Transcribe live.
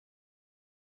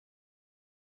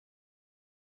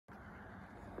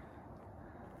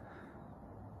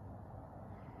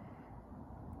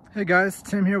Hey guys,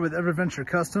 Tim here with Everventure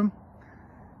Custom,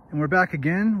 and we're back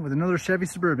again with another Chevy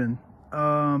Suburban.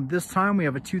 This time we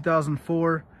have a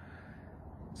 2004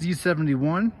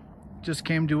 Z71. Just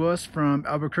came to us from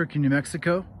Albuquerque, New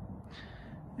Mexico.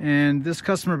 And this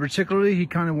customer particularly, he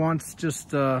kind of wants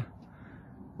just a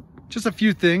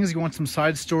few things. He wants some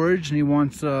side storage and he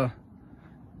wants some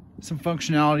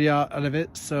functionality out of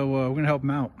it, so we're gonna help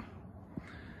him out.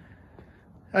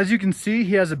 As you can see,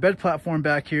 he has a bed platform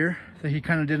back here that he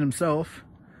kind of did himself.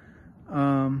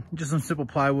 Just some simple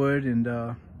plywood, and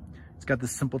he's got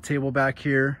this simple table back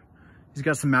here. He's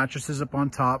got some mattresses up on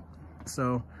top.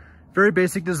 So very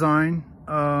basic design,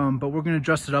 but we're gonna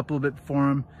dress it up a little bit for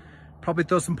him. Probably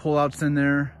throw some pullouts in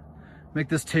there, make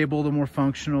this table a little more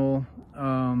functional.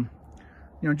 You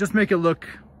know, just make it look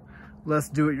less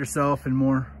do-it-yourself and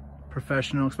more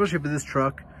professional, especially for this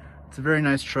truck. It's a very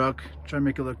nice truck. Try to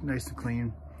make it look nice and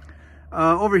clean.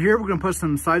 Over here, we're gonna put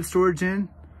some side storage in.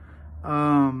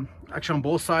 Actually, on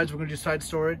both sides, we're gonna do side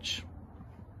storage.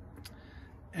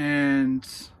 And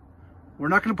we're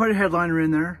not gonna put a headliner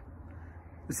in there.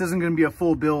 This isn't gonna be a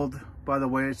full build, by the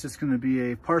way. It's just gonna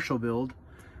be a partial build,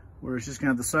 where it's just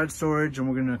gonna have the side storage, and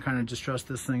we're gonna kind of just dress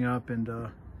this thing up and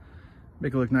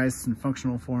make it look nice and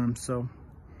functional for him. So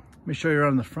let me show you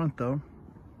around the front though.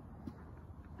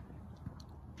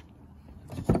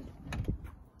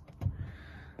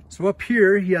 So up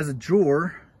here, he has a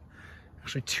drawer,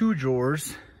 actually two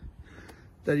drawers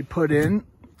that he put in.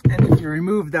 And if you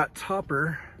remove that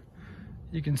topper,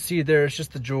 you can see there it's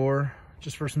just the drawer,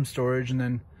 just for some storage. And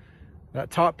then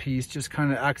that top piece just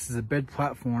kind of acts as a bed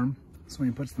platform. So when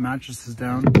he puts the mattresses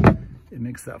down, it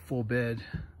makes that full bed.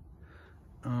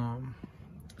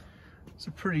 It's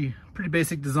a pretty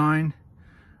basic design.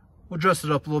 We'll dress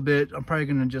it up a little bit. I'm probably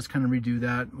gonna just kind of redo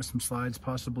that with some slides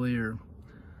possibly, or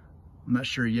I'm not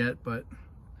sure yet, but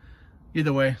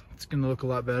either way, it's gonna look a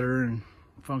lot better and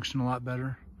function a lot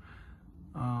better.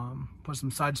 Put some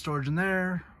side storage in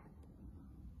there,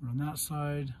 on that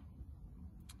side.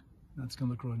 That's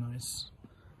gonna look really nice.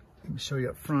 Let me show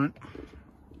you up front.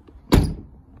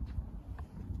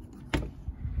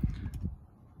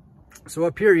 So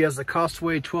up here, he has the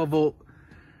Costway 12-volt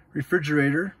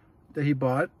refrigerator that he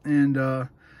bought, and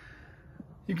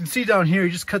you can see down here, he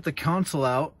just cut the console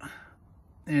out,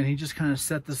 and he just kind of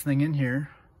set this thing in here.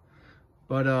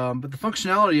 But the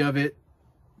functionality of it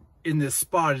in this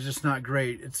spot is just not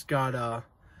great. It's got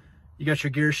you got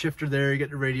your gear shifter there, you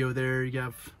got the radio there,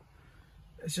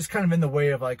 it's just kind of in the way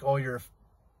of like all your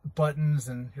buttons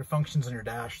and your functions on your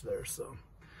dash there. So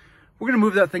we're gonna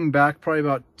move that thing back probably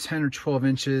about 10 or 12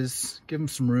 inches, give him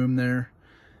some room there,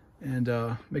 and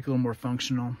make it a little more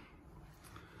functional.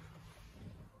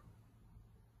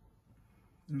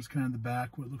 There's kind of the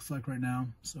back, what it looks like right now.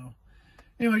 So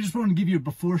anyway, I just wanted to give you a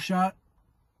before shot,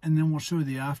 and then we'll show you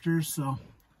the after. So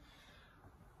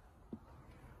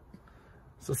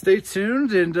stay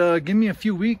tuned, and give me a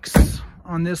few weeks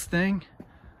on this thing,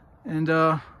 and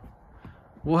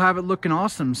we'll have it looking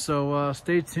awesome. So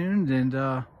stay tuned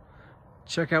and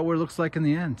check out what it looks like in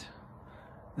the end.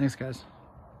 Thanks, guys.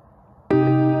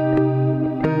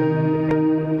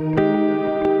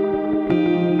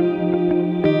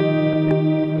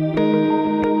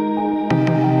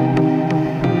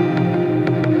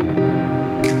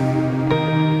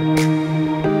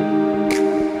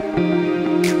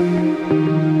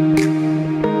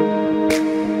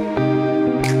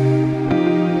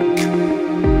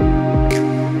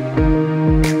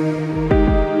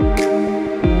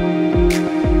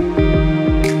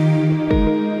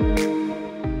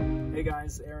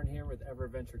 With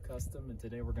Everventure Custom, and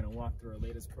today we're going to walk through our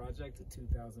latest project, a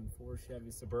 2004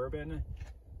 Chevy Suburban.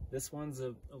 This one's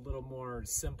a little more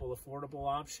simple, affordable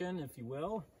option, if you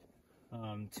will.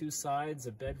 Two sides,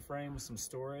 a bed frame with some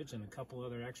storage, and a couple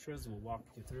other extras we'll walk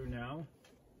you through now.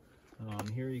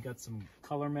 Here you got some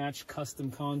color match,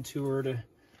 custom contoured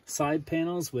side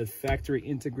panels with factory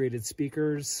integrated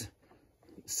speakers,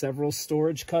 several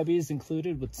storage cubbies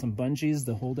included with some bungees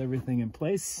to hold everything in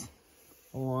place,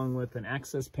 along with an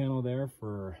access panel there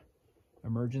for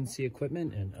emergency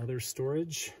equipment and other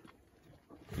storage.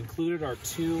 Included are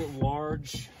two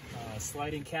large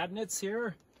sliding cabinets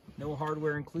here. No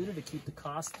hardware included to keep the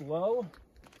cost low,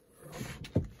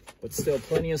 but still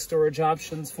plenty of storage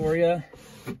options for you.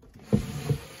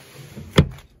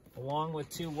 Along with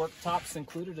two worktops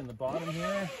included in the bottom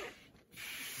here.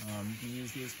 You can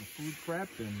use these for food prep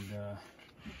and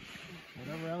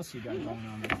whatever else you got going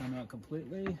on. They come out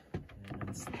completely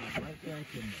and slide right back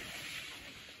in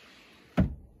there.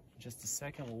 In just a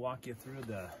second, we'll walk you through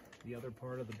the other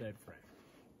part of the bed frame.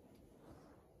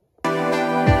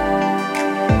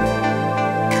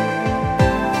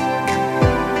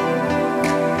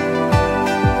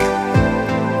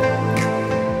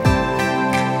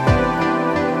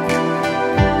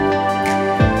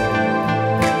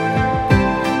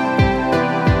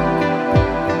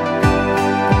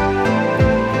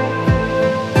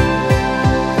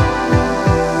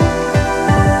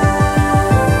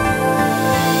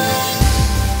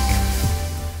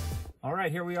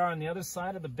 right, here we are on the other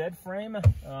side of the bed frame.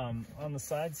 On the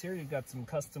sides here, you've got some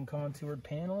custom contoured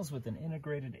panels with an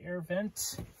integrated air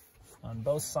vent on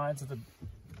both sides of the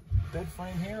bed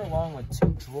frame here, along with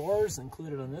 2 drawers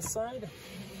included on this side.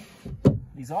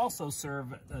 These also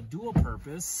serve a dual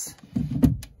purpose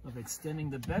of extending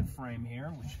the bed frame here,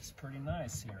 which is pretty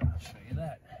nice here. I'll show you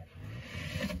that.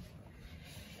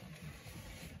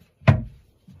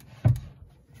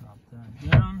 Drop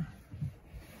that down.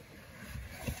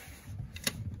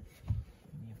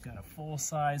 You've got a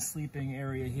full-size sleeping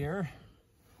area here.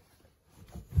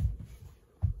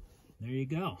 There you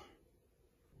go.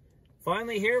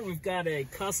 Finally here, we've got a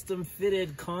custom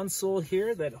fitted console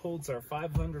here that holds our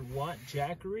 500-watt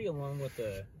Jackery along with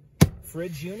a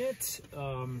fridge unit.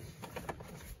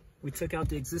 We took out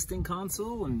the existing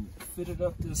console and fitted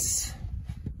up this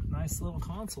nice little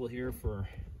console here for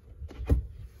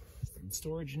some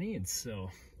storage needs. So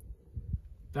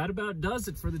that about does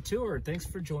it for the tour. Thanks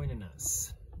for joining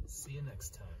us. See you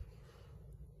next time.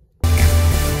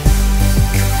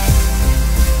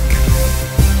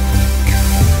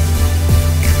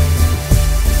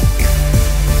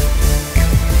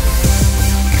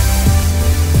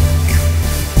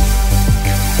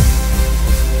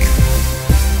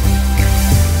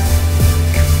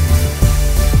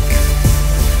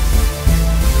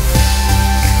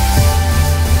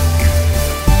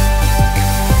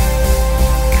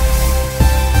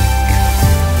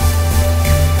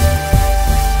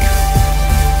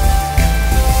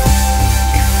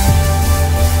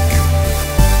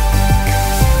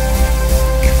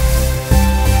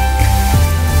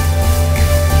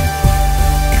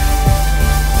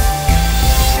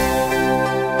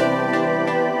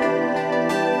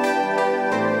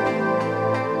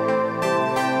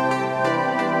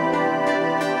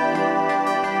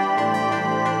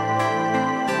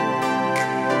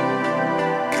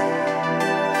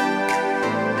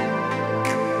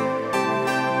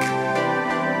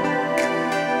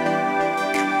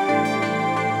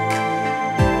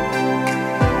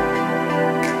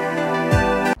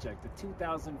 The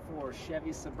 2004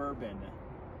 Chevy Suburban.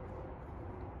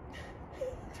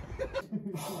 Did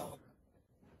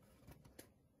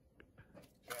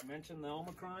I mention the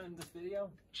Omicron in this video?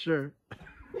 Sure.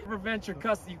 Everventure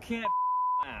Custom, you can't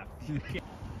laugh. You can't.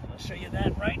 I'll show you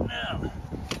that right now.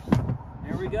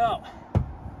 There we go.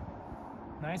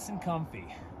 Nice and comfy.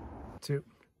 2,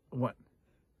 1.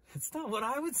 It's not what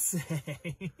I would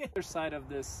say. Other side of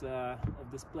this bed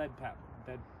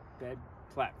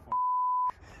platform.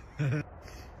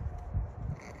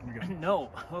 No,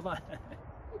 hold on.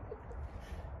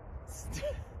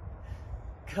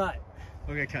 Cut.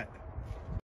 Okay, cut.